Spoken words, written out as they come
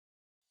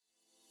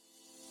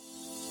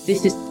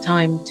this is the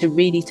time to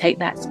really take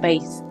that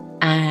space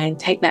and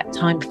take that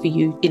time for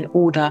you in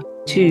order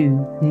to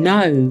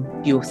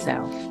know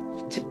yourself.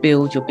 To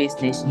build your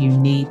business, you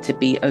need to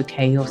be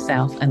okay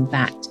yourself. And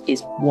that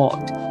is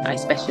what I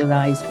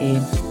specialize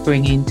in,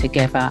 bringing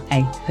together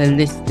a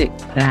holistic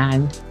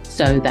plan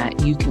so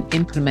that you can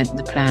implement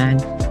the plan,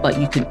 but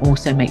you can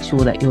also make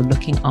sure that you're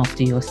looking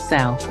after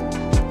yourself.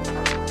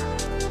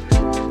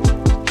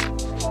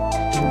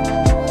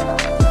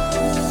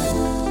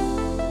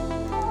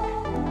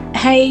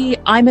 Hey,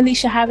 I'm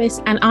Alicia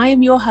Harris, and I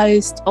am your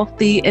host of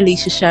The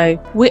Alicia Show,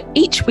 where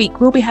each week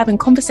we'll be having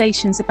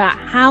conversations about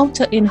how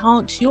to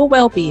enhance your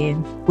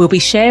well-being. We'll be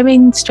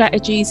sharing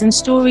strategies and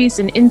stories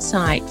and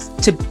insights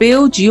to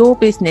build your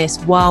business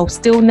while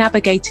still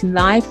navigating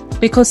life,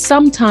 because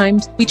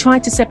sometimes we try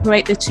to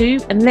separate the two,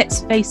 and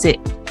let's face it,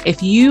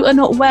 if you are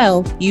not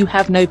well, you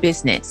have no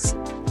business.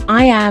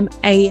 I am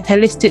a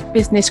holistic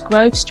business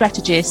growth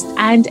strategist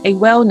and a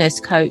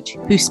wellness coach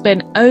who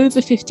spent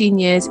over 15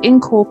 years in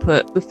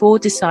corporate before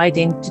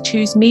deciding to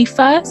choose me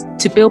first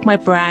to build my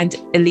brand,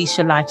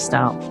 Alicia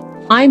Lifestyle.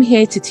 I'm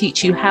here to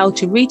teach you how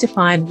to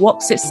redefine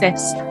what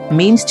success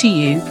means to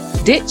you,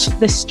 ditch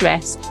the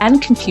stress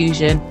and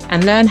confusion,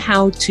 and learn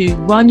how to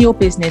run your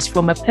business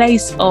from a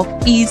place of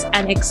ease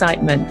and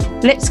excitement.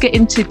 Let's get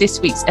into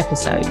this week's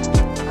episode.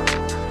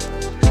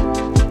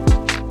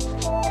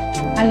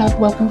 Hello,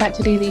 welcome back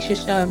to The Alicia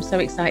Show. I'm so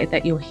excited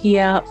that you're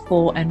here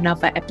for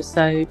another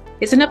episode.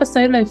 It's another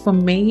solo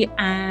from me,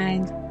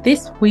 and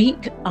this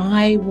week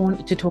I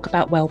want to talk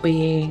about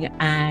well-being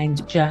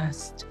and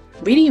just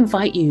really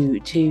invite you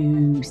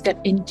to step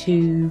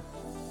into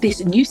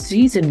this new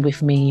season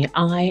with me.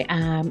 I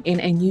am in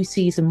a new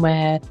season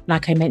where,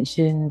 like I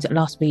mentioned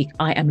last week,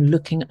 I am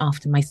looking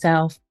after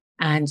myself.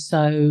 And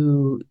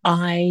so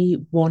I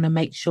want to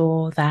make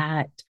sure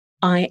that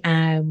I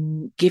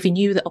am giving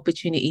you the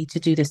opportunity to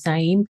do the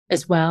same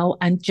as well.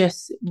 And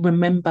just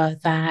remember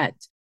that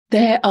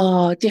there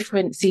are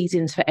different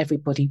seasons for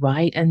everybody,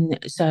 right? And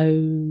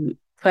so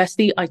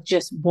firstly, I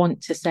just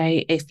want to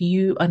say, if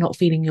you are not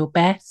feeling your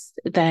best,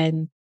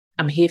 then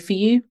I'm here for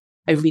you.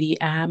 I really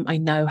am. I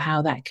know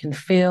how that can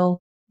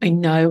feel. I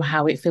know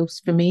how it feels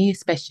for me,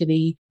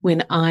 especially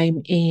when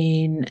I'm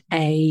in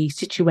a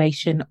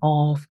situation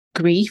of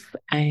grief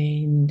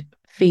and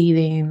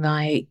feeling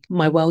like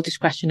my world is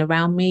crashing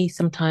around me.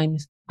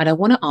 Sometimes I don't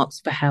want to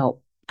ask for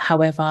help.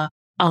 However,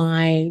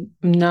 I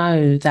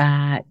know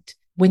that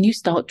when you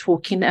start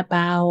talking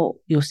about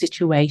your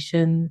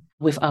situation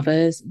with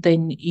others,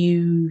 then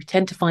you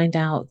tend to find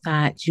out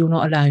that you're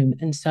not alone.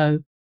 And so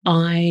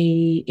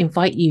I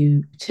invite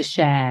you to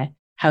share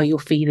how you're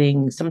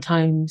feeling.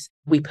 Sometimes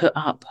we put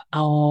up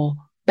our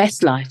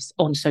best lives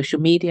on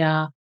social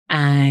media,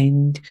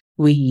 and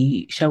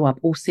we show up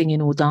all singing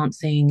or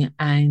dancing,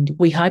 and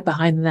we hide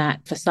behind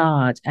that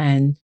facade.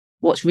 And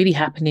what's really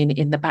happening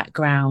in the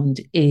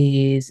background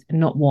is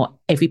not what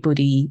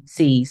everybody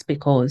sees,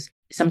 because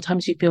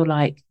sometimes you feel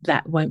like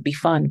that won't be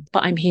fun.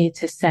 But I'm here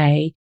to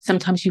say,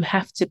 sometimes you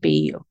have to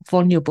be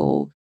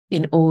vulnerable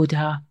in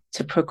order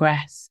to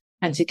progress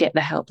and to get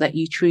the help that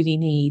you truly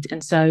need.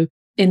 And so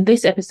in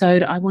this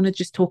episode, I want to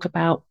just talk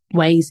about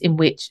ways in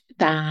which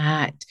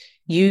that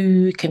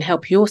you can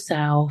help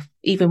yourself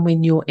even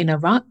when you're in a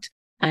rut.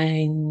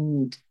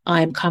 And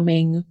I'm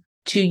coming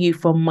to you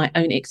from my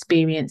own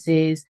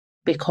experiences,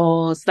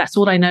 because that's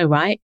all I know,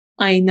 right?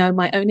 I know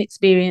my own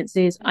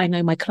experiences. I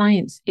know my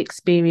clients'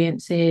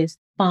 experiences,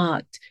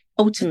 but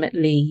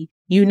ultimately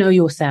you know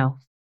yourself.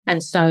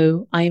 And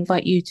so I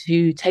invite you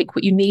to take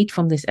what you need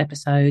from this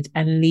episode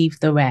and leave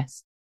the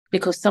rest,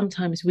 because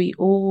sometimes we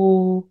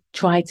all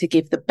try to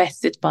give the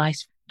best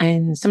advice,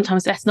 and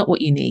sometimes that's not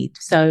what you need.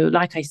 So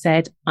like I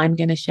said, I'm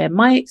going to share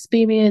my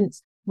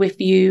experience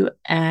with you,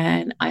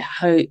 and I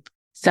hope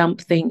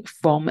something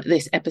from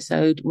this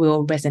episode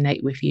will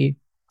resonate with you.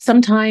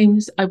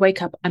 Sometimes I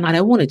wake up and I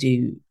don't want to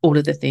do all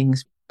of the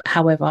things.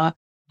 However,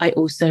 I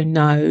also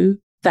know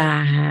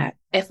that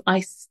if I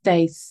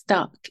stay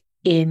stuck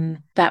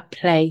in that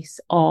place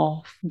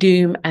of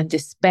doom and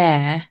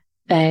despair,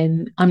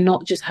 then I'm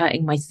not just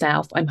hurting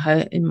myself, I'm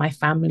hurting my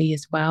family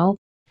as well.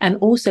 And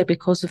also,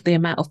 because of the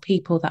amount of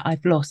people that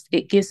I've lost,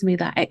 it gives me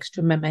that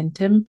extra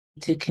momentum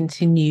to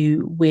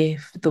continue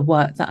with the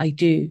work that I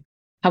do.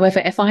 However,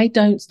 if I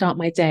don't start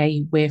my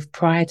day with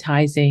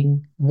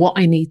prioritizing what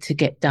I need to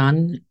get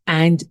done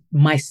and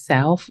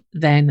myself,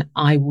 then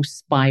I will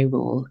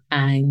spiral.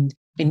 And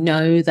I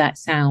know that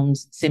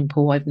sounds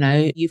simple. I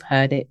know you've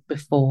heard it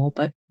before,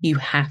 but you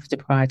have to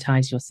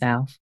prioritize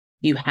yourself.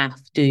 You have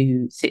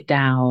to sit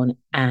down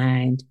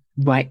and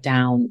write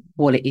down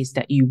what it is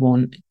that you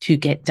want to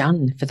get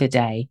done for the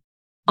day.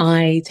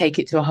 I take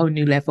it to a whole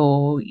new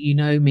level. You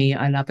know me,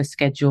 I love a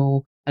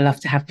schedule. I love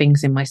to have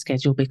things in my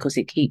schedule because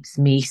it keeps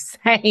me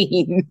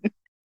sane.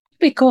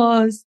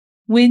 Because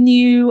when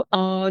you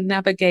are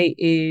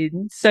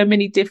navigating so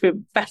many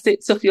different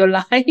facets of your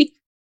life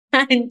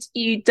and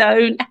you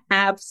don't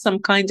have some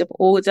kind of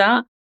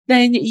order,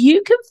 then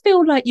you can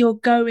feel like you're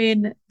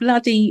going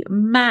bloody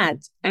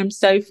mad. And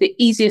so the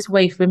easiest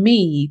way for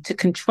me to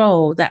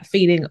control that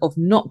feeling of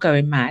not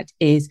going mad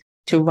is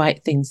to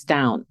write things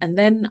down. And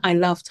then I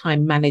love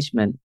time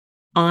management.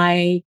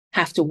 I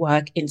have to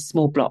work in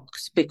small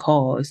blocks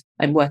because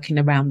I'm working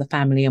around the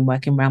family and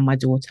working around my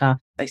daughter.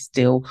 I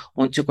still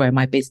want to grow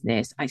my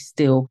business. I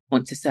still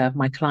want to serve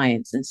my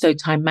clients. And so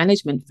time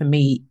management for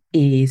me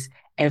is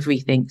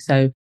everything.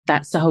 So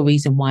that's the whole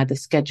reason why the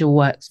schedule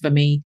works for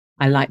me.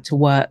 I like to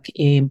work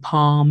in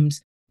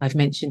palms. I've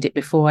mentioned it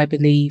before, I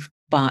believe,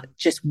 but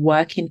just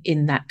working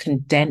in that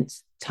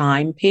condensed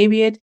time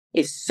period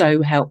is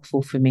so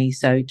helpful for me.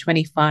 So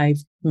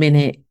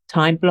 25-minute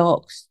time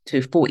blocks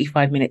to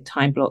 45-minute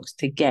time blocks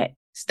to get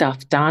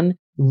stuff done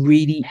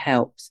really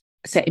helps.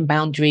 Setting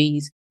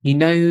boundaries.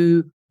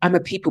 I'm a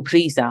people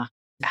pleaser.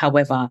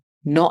 However,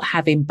 not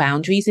having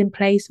boundaries in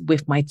place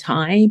with my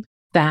time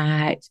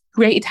that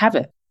created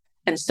havoc.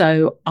 And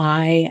so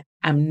I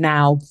am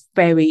now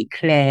very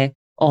clear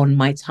on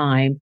my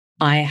time.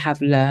 I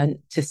have learned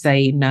to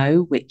say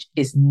no, which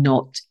is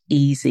not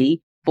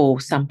easy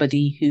for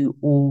somebody who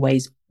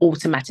always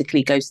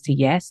automatically goes to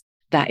yes.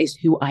 That is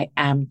who I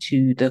am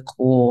to the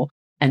core.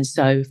 And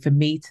so for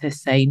me to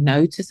say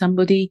no to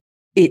somebody,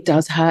 it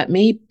does hurt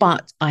me,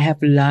 but I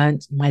have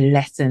learned my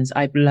lessons.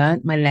 I've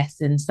learned my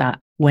lessons that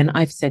when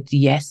I've said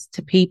yes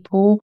to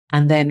people,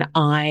 and then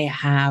I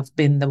have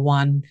been the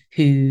one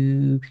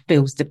who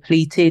feels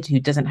depleted, who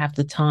doesn't have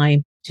the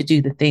time to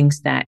do the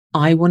things that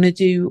I want to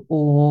do,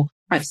 or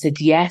I've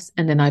said yes,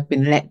 and then I've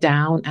been let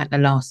down at the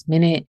last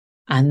minute.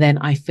 And then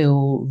I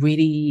feel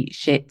really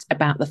shit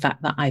about the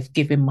fact that I've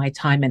given my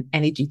time and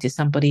energy to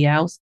somebody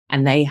else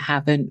and they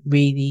haven't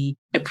really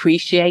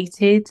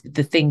appreciated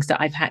the things that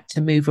I've had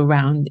to move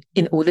around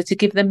in order to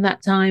give them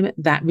that time.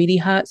 That really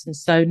hurts. And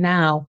so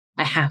now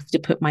I have to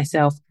put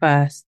myself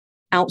first.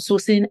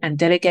 Outsourcing and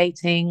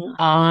delegating,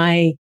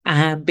 I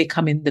am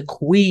becoming the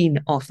queen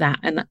of that.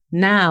 And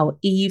now,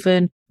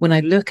 even when I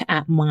look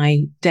at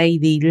my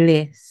daily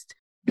list,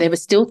 there are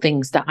still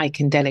things that I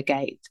can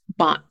delegate,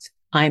 but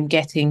I'm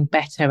getting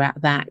better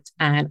at that.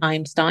 And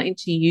I'm starting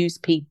to use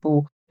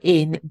people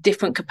in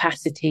different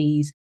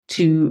capacities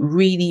to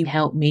really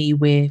help me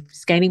with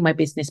scaling my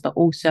business, but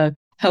also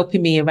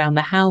helping me around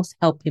the house,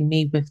 helping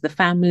me with the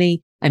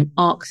family. I'm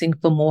asking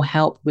for more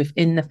help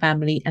within the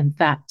family. And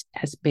that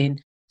has been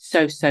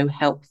so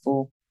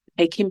helpful.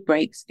 Taking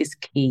breaks is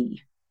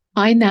key.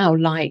 I now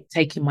like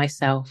taking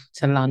myself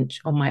to lunch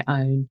on my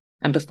own.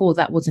 And before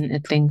that wasn't a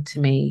thing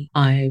to me.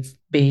 I've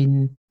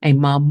been a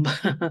mum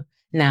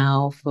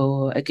now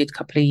for a good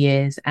couple of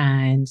years.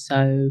 And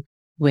so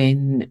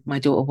when my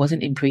daughter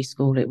wasn't in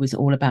preschool, it was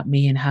all about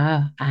me and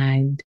her.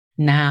 And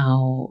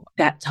now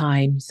that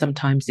time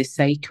sometimes is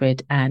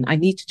sacred and I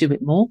need to do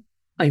it more.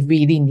 I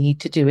really need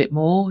to do it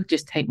more.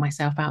 Just take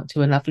myself out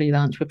to a lovely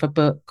lunch with a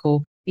book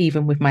or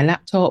even with my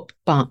laptop,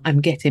 but I'm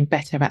getting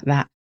better at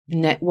that.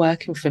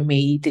 Networking for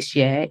me this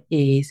year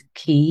is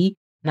key.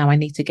 Now I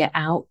need to get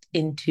out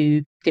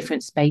into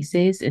different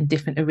spaces and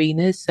different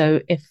arenas.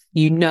 So if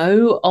you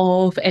know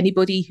of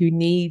anybody who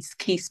needs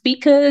key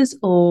speakers,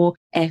 or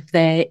if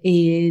there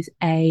is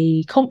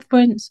a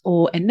conference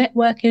or a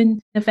networking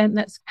event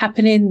that's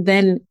happening,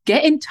 then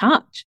get in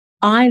touch.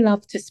 I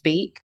love to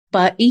speak,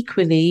 but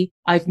equally,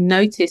 I've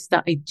noticed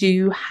that I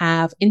do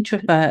have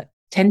introvert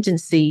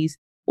tendencies.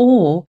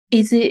 Or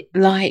is it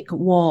like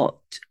what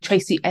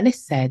Tracy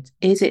Ellis said?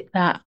 Is it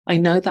that I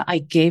know that I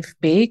give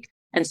big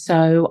and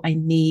so I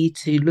need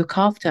to look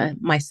after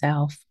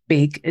myself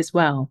big as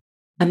well?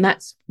 And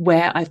that's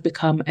where I've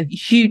become a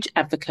huge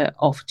advocate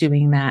of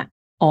doing that,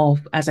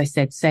 of, as I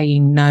said,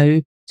 saying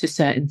no to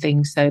certain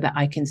things so that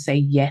I can say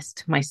yes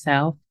to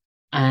myself.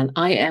 And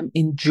I am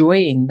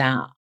enjoying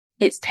that.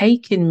 It's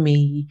taken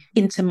me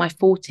into my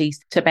 40s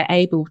to be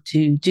able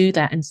to do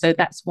that. And so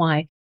that's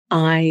why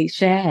I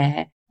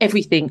share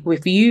everything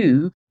with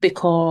you,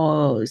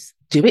 because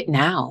do it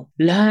now.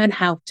 Learn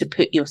how to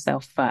put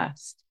yourself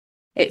first.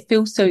 It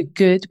feels so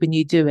good when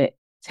you do it.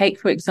 Take,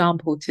 for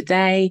example,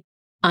 today,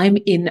 I'm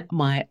in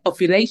my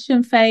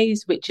ovulation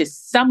phase, which is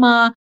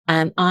summer,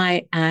 and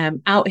I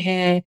am out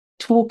here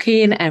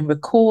talking and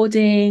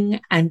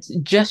recording and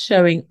just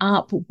showing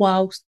up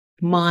whilst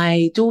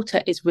my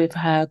daughter is with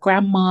her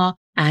grandma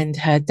and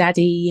her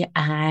daddy,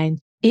 and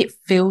it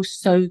feels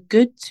so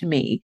good to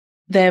me.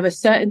 There are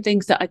certain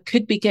things that I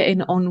could be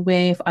getting on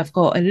with. I've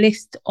got a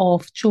list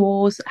of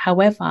chores.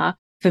 However,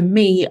 for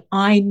me,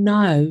 I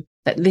know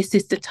that this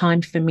is the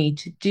time for me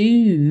to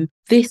do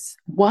this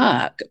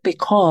work,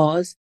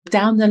 because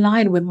down the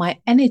line, when my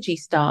energy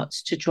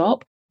starts to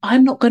drop,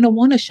 I'm not going to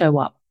want to show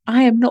up.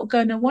 I am not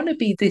going to want to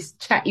be this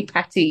chatty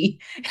patty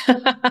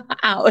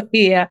out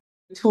here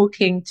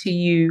talking to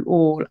you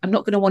all. I'm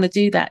not going to want to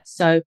do that.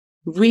 So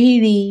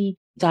really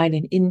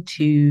dialing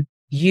into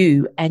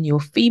you and your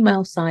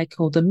female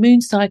cycle, the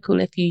moon cycle,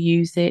 if you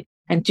use it,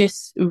 and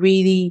just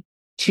really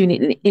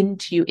tuning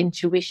into your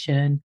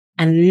intuition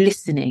and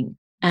listening.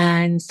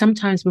 And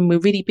sometimes when we're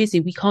really busy,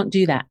 we can't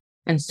do that.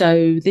 And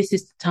so this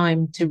is the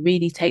time to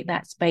really take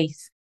that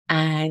space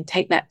and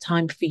take that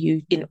time for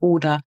you in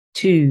order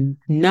to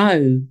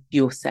know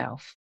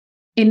yourself.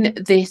 In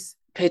this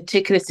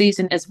particular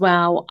season as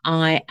well,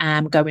 I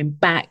am going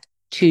back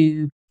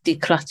to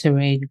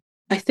decluttering.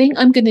 I think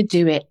I'm going to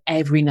do it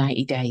every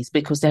 90 days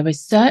because there are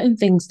certain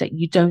things that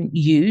you don't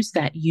use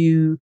that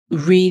you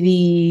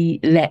really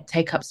let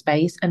take up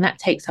space, and that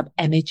takes up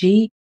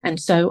energy. And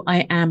so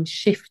I am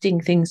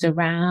shifting things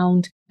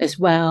around as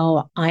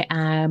well. I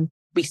am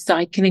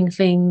recycling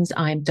things.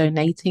 I'm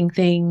donating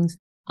things.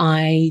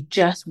 I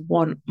just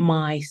want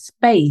my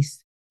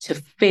space to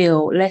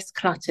feel less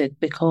cluttered,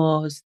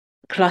 because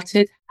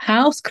cluttered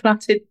house,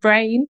 cluttered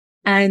brain,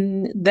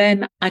 and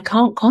then I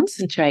can't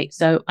concentrate.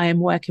 So I am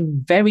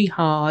working very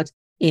hard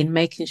in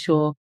making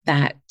sure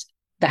that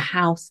the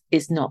house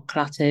is not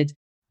cluttered.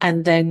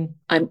 And then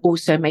I'm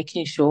also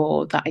making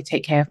sure that I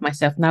take care of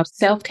myself. Now,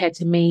 self-care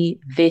to me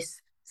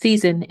this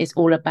season is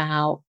all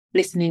about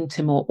listening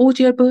to more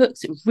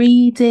audiobooks,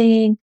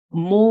 reading,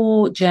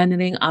 more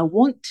journaling. I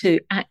want to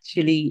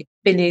actually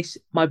finish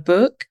my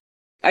book.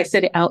 I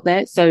said it out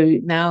there, so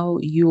now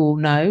you all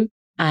know,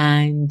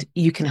 and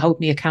you can hold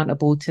me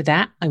accountable to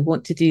that. I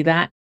want to do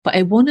that. But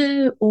I want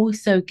to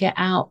also get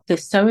out the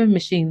sewing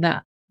machine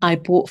that I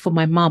bought for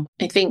my mum,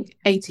 I think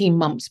 18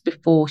 months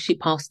before she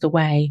passed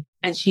away.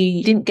 And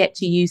she didn't get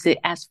to use it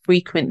as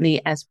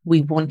frequently as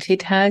we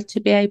wanted her to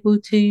be able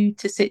to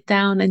sit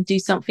down and do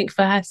something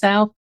for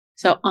herself.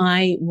 So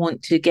I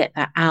want to get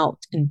that out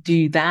and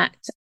do that.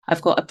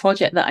 I've got a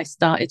project that I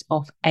started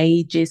off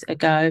ages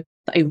ago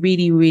that I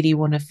really, really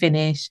want to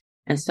finish.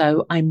 And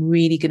so I'm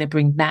really going to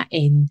bring that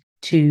in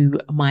to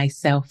my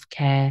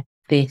self-care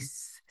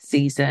this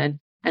season.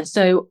 And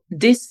so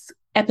this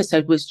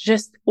episode was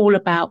just all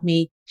about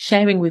me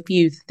sharing with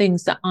you the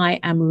things that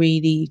I am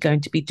really going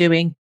to be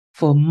doing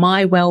for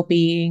my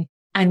well-being,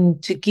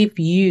 and to give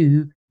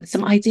you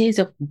some ideas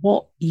of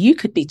what you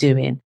could be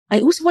doing. I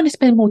also want to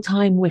spend more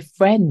time with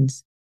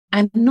friends,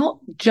 and not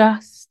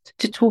just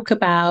to talk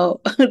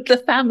about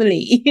the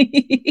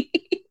family.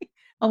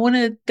 I want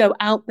to go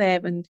out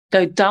there and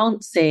go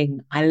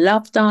dancing. I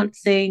love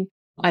dancing.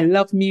 I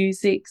love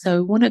music. So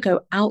I want to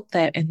go out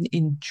there and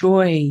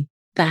enjoy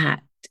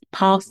that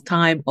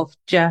pastime of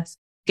just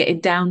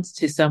getting down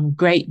to some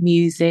great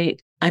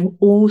music. I'm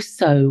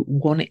also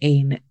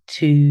wanting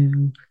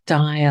to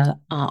dial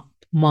up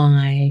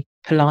my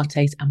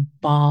Pilates and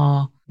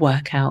bar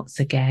workouts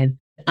again.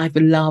 I've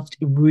loved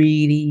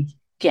really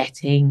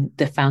getting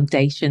the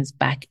foundations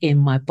back in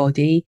my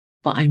body,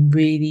 but I'm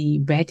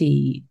really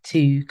ready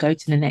to go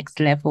to the next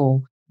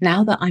level.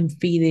 Now that I'm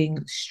feeling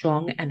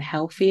strong and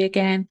healthy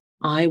again,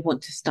 I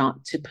want to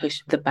start to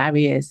push the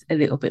barriers a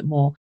little bit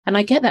more. And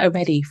I get that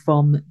already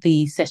from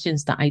the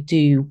sessions that I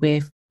do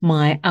with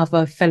my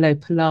other fellow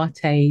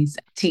Pilates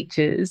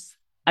teachers.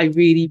 I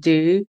really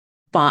do,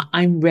 but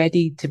I'm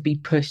ready to be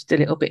pushed a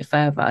little bit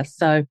further.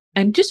 So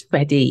I'm just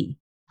ready.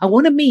 I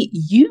want to meet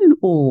you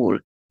all.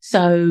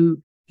 So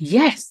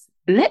yes,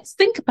 let's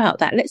think about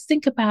that. Let's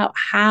think about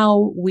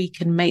how we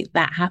can make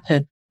that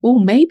happen. Or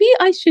maybe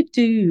I should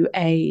do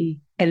a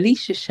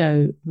Alicia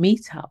Show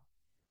meetup.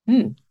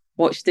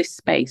 Watch this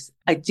space.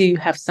 I do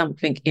have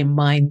something in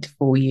mind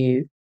for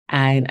you,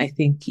 and I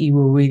think you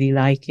will really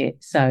like it.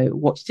 So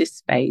watch this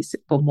space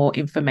for more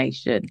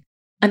information.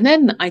 And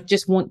then I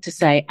just want to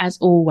say, as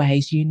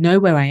always, you know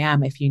where I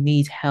am if you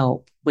need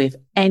help with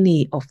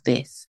any of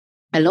this.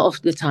 A lot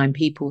of the time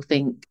people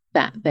think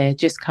that they're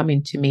just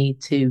coming to me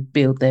to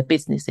build their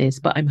businesses,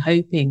 but I'm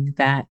hoping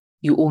that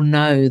you all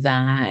know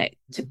that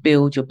to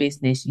build your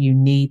business, you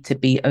need to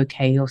be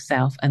okay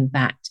yourself. And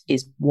that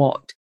is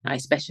what I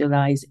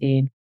specialize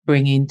in,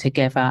 bringing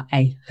together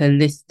a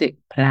holistic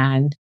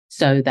plan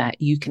so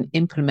that you can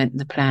implement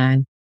the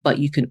plan, but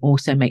you can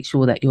also make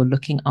sure that you're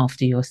looking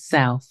after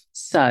yourself.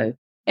 So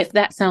if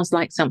that sounds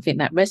like something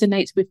that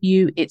resonates with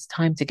you, it's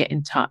time to get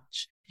in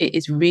touch. It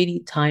is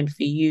really time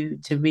for you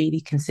to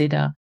really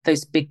consider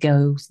those big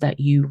goals that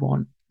you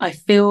want. I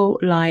feel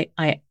like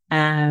I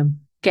am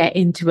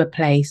getting to a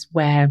place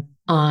where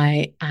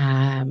I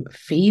am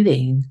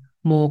feeling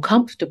more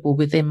comfortable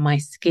within my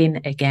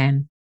skin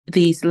again.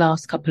 These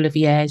last couple of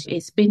years,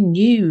 it's been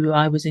new.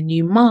 I was a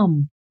new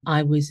mum.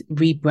 I was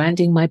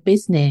rebranding my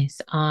business.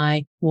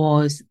 I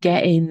was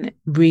getting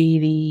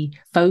really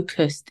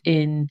focused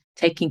in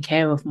taking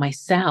care of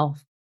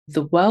myself.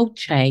 The world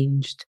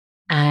changed.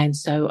 And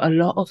so a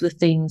lot of the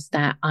things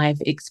that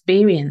I've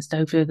experienced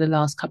over the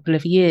last couple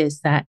of years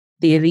that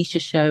the Alicia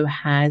Show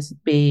has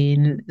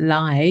been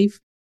live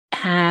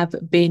have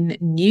been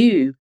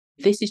new.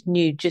 This is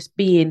new, just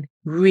being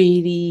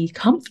really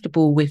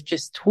comfortable with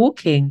just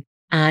talking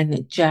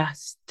and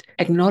just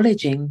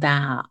acknowledging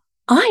that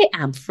I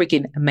am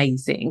friggin'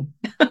 amazing.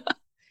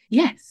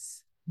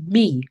 Yes,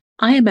 me.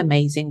 I am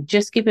amazing.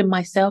 Just giving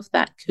myself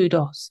that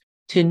kudos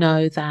to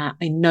know that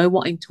I know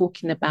what I'm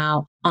talking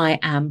about. I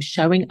am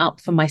showing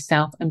up for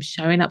myself. I'm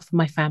showing up for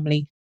my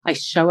family. I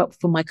show up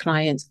for my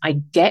clients. I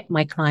get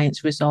my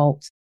clients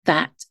results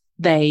that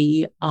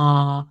they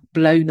are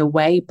blown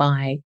away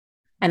by.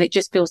 And it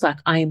just feels like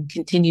I am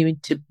continuing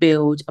to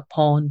build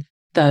upon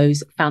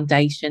those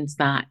foundations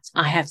that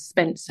I have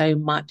spent so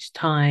much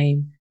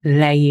time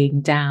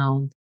laying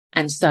down.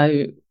 And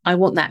so I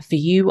want that for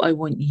you. I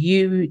want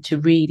you to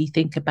really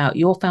think about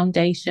your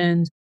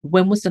foundations.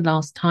 When was the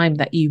last time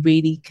that you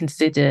really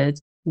considered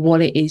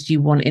what it is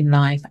you want in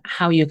life,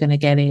 how you're going to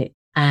get it,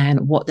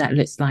 and what that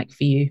looks like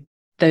for you?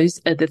 Those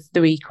are the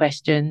 3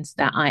 questions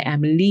that I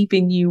am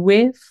leaving you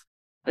with.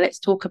 Let's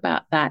talk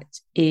about that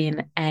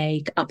in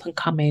a up and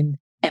coming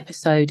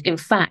episode. In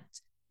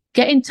fact,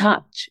 get in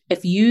touch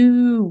if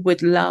you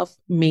would love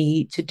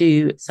me to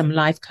do some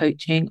live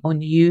coaching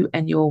on you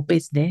and your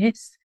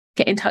business.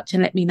 Get in touch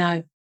and let me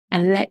know.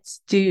 And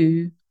let's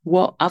do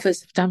what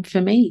others have done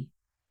for me.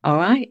 All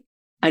right.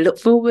 I look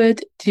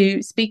forward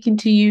to speaking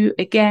to you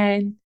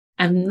again.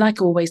 And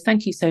like always,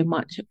 thank you so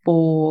much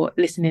for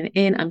listening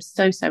in. I'm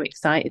so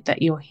excited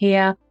that you're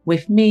here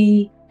with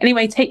me.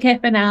 Anyway, take care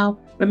for now.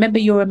 Remember,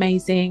 you're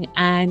amazing,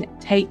 and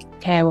take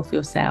care of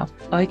yourself.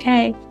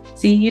 Okay.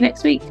 See you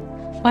next week.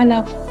 Bye,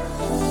 love.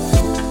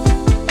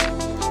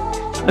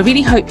 I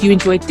really hope you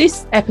enjoyed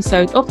this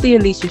episode of The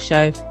Alicia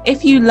Show.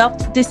 If you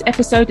loved this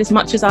episode as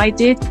much as I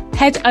did,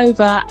 head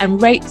over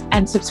and rate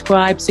and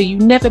subscribe so you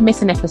never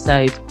miss an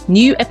episode.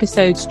 New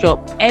episodes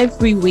drop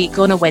every week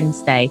on a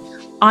Wednesday.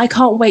 I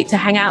can't wait to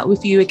hang out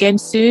with you again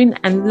soon.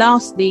 And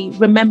lastly,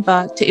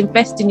 remember to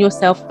invest in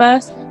yourself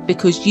first,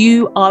 because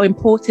you are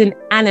important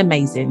and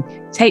amazing.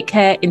 Take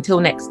care until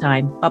next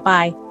time.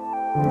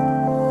 Bye-bye.